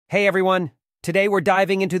Hey everyone, today we're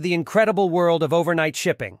diving into the incredible world of overnight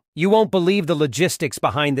shipping. You won't believe the logistics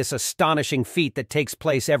behind this astonishing feat that takes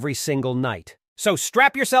place every single night. So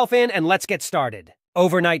strap yourself in and let's get started.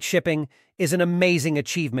 Overnight shipping is an amazing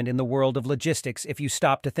achievement in the world of logistics if you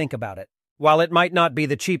stop to think about it. While it might not be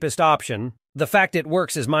the cheapest option, the fact it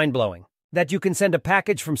works is mind-blowing. That you can send a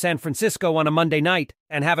package from San Francisco on a Monday night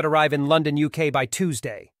and have it arrive in London, UK by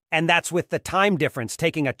Tuesday. And that's with the time difference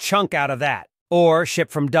taking a chunk out of that. Or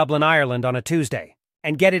ship from Dublin, Ireland on a Tuesday,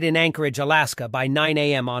 and get it in Anchorage, Alaska by 9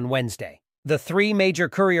 a.m. on Wednesday. The three major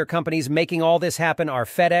courier companies making all this happen are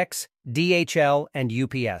FedEx, DHL, and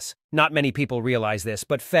UPS. Not many people realize this,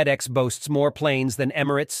 but FedEx boasts more planes than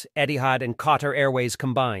Emirates, Etihad, and Qatar Airways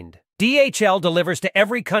combined. DHL delivers to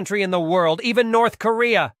every country in the world, even North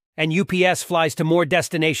Korea, and UPS flies to more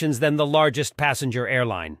destinations than the largest passenger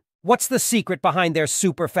airline. What's the secret behind their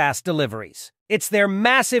super-fast deliveries? It's their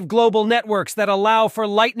massive global networks that allow for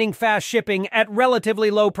lightning-fast shipping at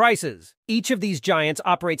relatively low prices. Each of these giants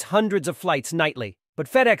operates hundreds of flights nightly, but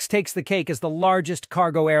FedEx takes the cake as the largest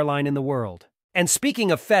cargo airline in the world. And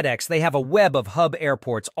speaking of FedEx, they have a web of hub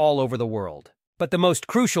airports all over the world. But the most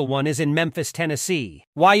crucial one is in Memphis, Tennessee.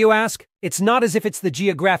 Why, you ask? It's not as if it's the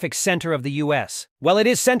geographic center of the U.S. Well, it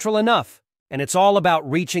is central enough. And it's all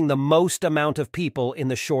about reaching the most amount of people in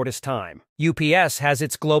the shortest time. UPS has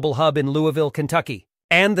its global hub in Louisville, Kentucky.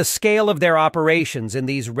 And the scale of their operations in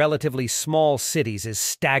these relatively small cities is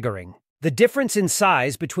staggering. The difference in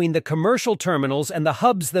size between the commercial terminals and the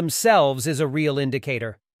hubs themselves is a real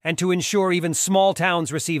indicator. And to ensure even small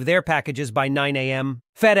towns receive their packages by 9 a.m.,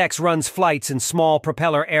 FedEx runs flights in small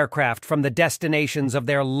propeller aircraft from the destinations of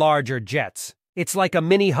their larger jets. It's like a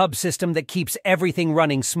mini hub system that keeps everything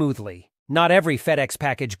running smoothly. Not every FedEx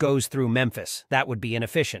package goes through Memphis. That would be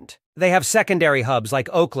inefficient. They have secondary hubs like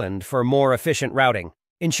Oakland for more efficient routing,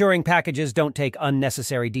 ensuring packages don't take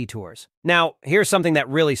unnecessary detours. Now, here's something that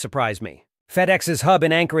really surprised me. FedEx's hub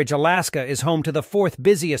in Anchorage, Alaska is home to the fourth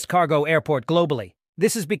busiest cargo airport globally.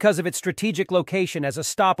 This is because of its strategic location as a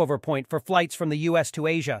stopover point for flights from the US to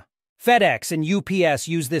Asia. FedEx and UPS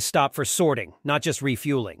use this stop for sorting, not just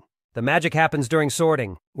refueling. The magic happens during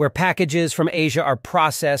sorting, where packages from Asia are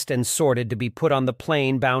processed and sorted to be put on the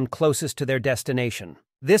plane bound closest to their destination.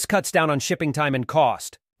 This cuts down on shipping time and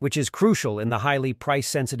cost, which is crucial in the highly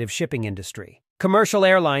price-sensitive shipping industry. Commercial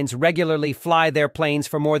airlines regularly fly their planes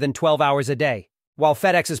for more than 12 hours a day, while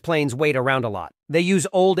FedEx's planes wait around a lot. They use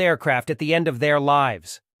old aircraft at the end of their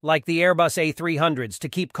lives, like the Airbus A300s, to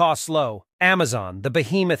keep costs low. Amazon, the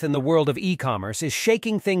behemoth in the world of e-commerce, is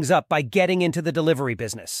shaking things up by getting into the delivery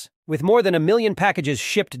business. With more than 1 million packages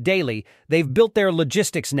shipped daily, they've built their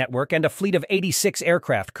logistics network and a fleet of 86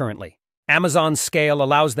 aircraft currently. Amazon's scale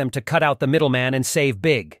allows them to cut out the middleman and save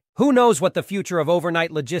big. Who knows what the future of overnight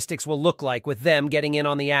logistics will look like with them getting in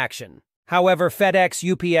on the action? However, FedEx,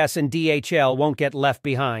 UPS, and DHL won't get left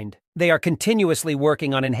behind. They are continuously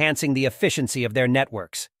working on enhancing the efficiency of their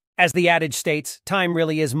networks. As the adage states, time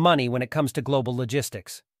really is money when it comes to global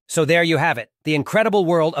logistics. So there you have it, the incredible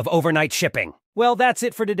world of overnight shipping. Well, that's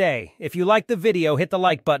it for today. If you liked the video, hit the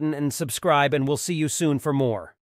like button and subscribe, and we'll see you soon for more.